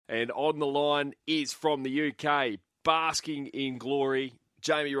And on the line is from the UK, basking in glory,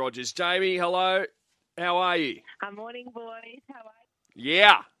 Jaimee Rogers. Jaimee, hello. How are you? Good morning, boys. How are you?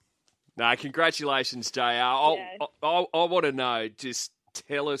 Yeah. No, congratulations, JR. I want to know, just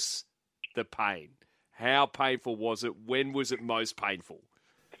tell us the pain. How painful was it? When was it most painful?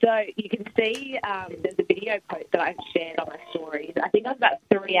 So you can see there's a video post that I've shared on my stories. I think I was about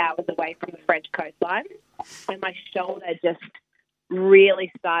 3 hours away from the French coastline, and my shoulder just really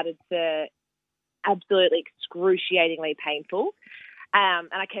started to absolutely excruciatingly painful. And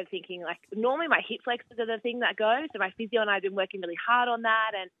I kept thinking, like, normally my hip flexors are the thing that goes. So my physio and I have been working really hard on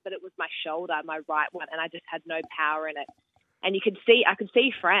that, but it was my shoulder, my right one, and I just had no power in it. And I could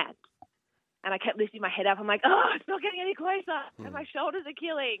see France. And I kept lifting my head up. I'm like, oh, it's not getting any closer. And my shoulders are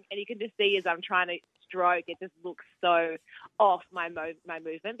killing. And you can just see as I'm trying to stroke, it just looks so off my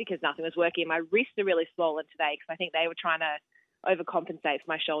movement because nothing was working. My wrists are really swollen today because I think they were trying to overcompensate for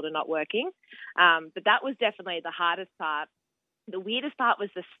my shoulder not working. But that was definitely the hardest part. The weirdest part was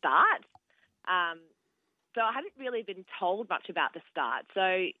the start. So I hadn't really been told much about the start.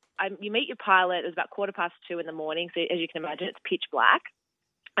 So you meet your pilot. It was about 2:15 in the morning. So as you can imagine, it's pitch black.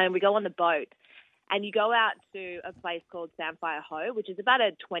 And we go on the boat, and you go out to a place called Samphire Hoe, which is about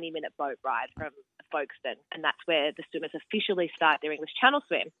a 20-minute boat ride from Folkestone, and that's where the swimmers officially start their English Channel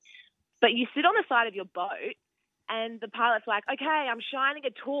swim. But you sit on the side of your boat, and the pilot's like, okay, I'm shining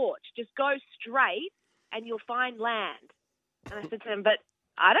a torch. Just go straight, and you'll find land. And I said to him, but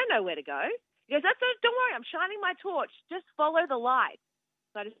I don't know where to go. He goes, don't worry, I'm shining my torch. Just follow the light.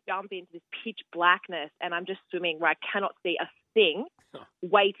 So I just jump into this pitch blackness, and I'm just swimming where I cannot see a thing,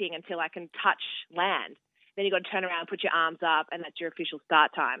 waiting until I can touch land. Then you got to turn around, put your arms up, and that's your official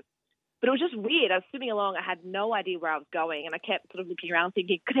start time. But it was just weird. I was swimming along. I had no idea where I was going, and I kept sort of looking around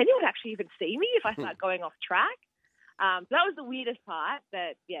thinking, could anyone actually even see me if I start going off track? So that was the weirdest part,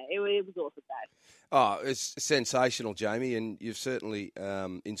 but yeah, it was awesome, guys. Oh, it's sensational, Jaimee, and you've certainly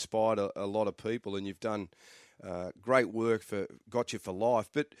inspired a lot of people, and you've done great work got you for life.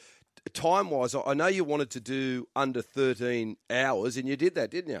 But time-wise, I know you wanted to do under 13 hours, and you did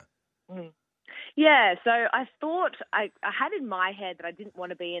that, didn't you? Mm. Yeah, so I thought I had in my head that I didn't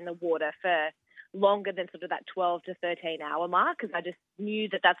want to be in the water for longer than sort of that 12 to 13 hour mark because I just knew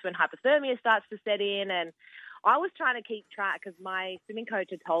that that's when hypothermia starts to set in, and I was trying to keep track because my swimming coach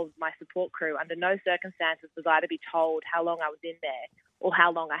had told my support crew under no circumstances was I to be told how long I was in there or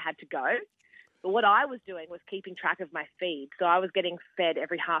how long I had to go. But what I was doing was keeping track of my feed. So I was getting fed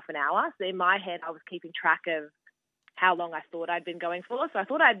every half an hour. So in my head, I was keeping track of how long I thought I'd been going for. So I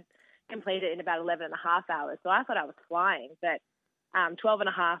thought I'd complete it in about 11 and a half hours. So I thought I was flying. But 12 and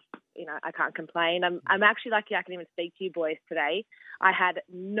a half, I can't complain. I'm actually lucky I can even speak to you boys today. I had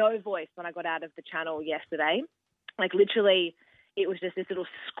no voice when I got out of the channel yesterday. Like literally, it was just this little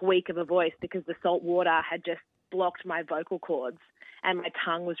squeak of a voice because the salt water had just blocked my vocal cords and my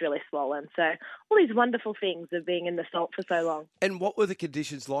tongue was really swollen. So all these wonderful things of being in the salt for so long. And what were the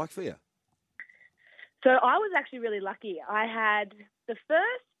conditions like for you? So I was actually really lucky. I had the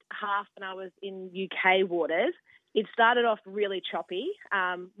first half when I was in UK waters, it started off really choppy,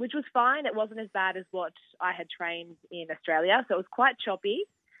 which was fine. It wasn't as bad as what I had trained in Australia. So it was quite choppy.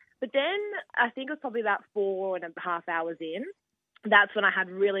 But then I think it was probably about 4.5 hours in. That's when I had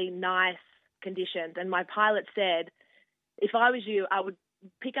really nice conditions. And my pilot said, if I was you, I would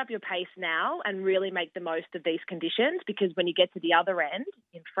pick up your pace now and really make the most of these conditions because when you get to the other end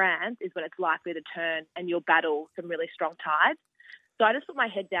in France is when it's likely to turn and you'll battle some really strong tides. So I just put my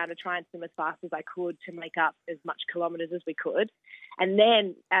head down to try and swim as fast as I could to make up as much kilometres as we could. And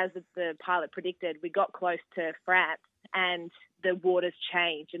then, as the pilot predicted, we got close to France and the waters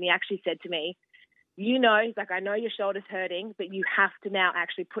changed. And he actually said to me, he's like, I know your shoulder's hurting, but you have to now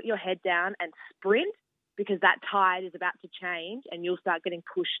actually put your head down and sprint because that tide is about to change and you'll start getting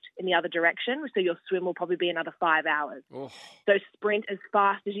pushed in the other direction. So your swim will probably be another 5 hours. Oh. So sprint as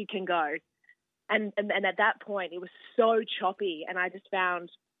fast as you can go. And at that point, it was so choppy, and I just found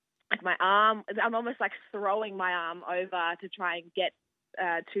like my arm. I'm almost like throwing my arm over to try and get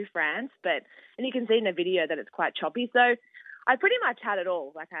to France, and you can see in the video that it's quite choppy. So I pretty much had it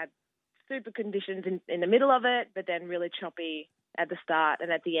all. Like I had super conditions in the middle of it, but then really choppy at the start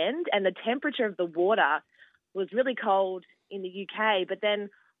and at the end. And the temperature of the water was really cold in the UK, but then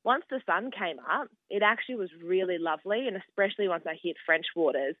once the sun came up, it actually was really lovely, and especially once I hit French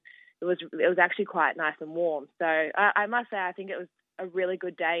waters. It was actually quite nice and warm. So I must say I think it was a really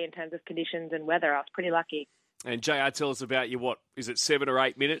good day in terms of conditions and weather. I was pretty lucky. And JR, tell us about your, is it 7 or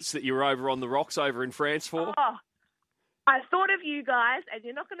 8 minutes that you were over on the rocks over in France for? Oh, I thought of you guys, and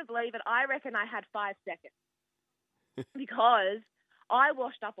you're not going to believe it. I reckon I had 5 seconds because I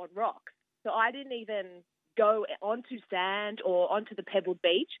washed up on rocks. So I didn't even go onto sand or onto the pebbled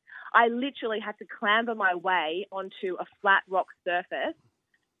beach. I literally had to clamber my way onto a flat rock surface.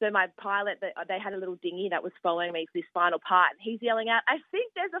 So my pilot, they had a little dinghy that was following me for this final part, and he's yelling out, "I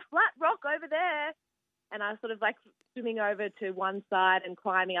think there's a flat rock over there." And I was sort of like swimming over to one side and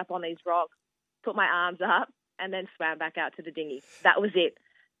climbing up on these rocks, put my arms up, and then swam back out to the dinghy. That was it.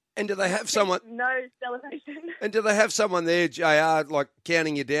 And do they have someone? No celebration. And do they have someone there, JR, like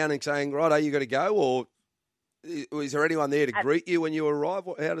counting you down and saying, "Right, you got to go," or is there anyone there to greet you when you arrive?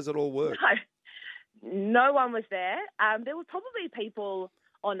 How does it all work? No one was there. There were probably people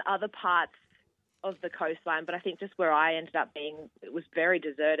on other parts of the coastline, but I think just where I ended up being, it was very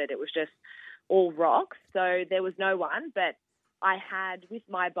deserted. It was just all rocks, so there was no one. But I had, with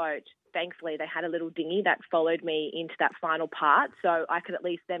my boat, thankfully, they had a little dinghy that followed me into that final part, so I could at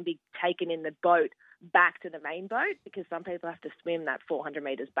least then be taken in the boat back to the main boat, because some people have to swim that 400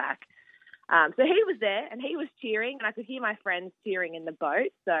 metres back. So he was there, and he was cheering, and I could hear my friends cheering in the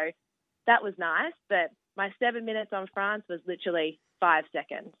boat, so that was nice. But my 7 minutes on France was literally 5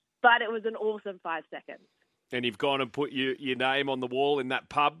 seconds. But it was an awesome 5 seconds. And you've gone and put your name on the wall in that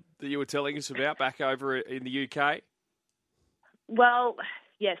pub that you were telling us about back over in the UK? Well,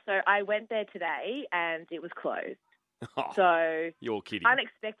 yes. So I went there today and it was closed. Oh, so you're kidding.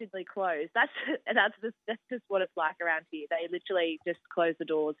 Unexpectedly closed. That's just what it's like around here. They literally just close the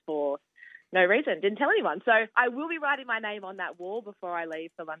doors for no reason. Didn't tell anyone. So I will be writing my name on that wall before I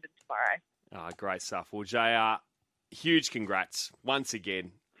leave for London tomorrow. Oh, great stuff. Well, JR, huge congrats once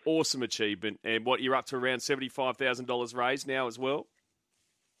again. Awesome achievement. And what, you're up to around $75,000 raised now as well?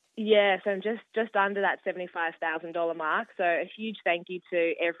 Yes, I'm just under that $75,000 mark. So a huge thank you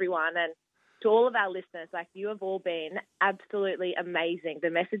to everyone and to all of our listeners. Like, you have all been absolutely amazing.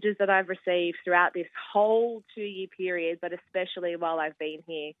 The messages that I've received throughout this whole 2-year period, but especially while I've been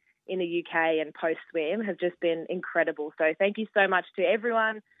here in the UK and post-swim, have just been incredible. So thank you so much to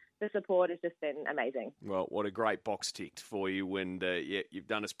everyone. The support has just been amazing. Well, what a great box ticked for you, and you've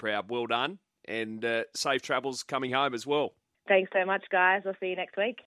done us proud. Well done, and safe travels coming home as well. Thanks so much, guys. I'll see you next week.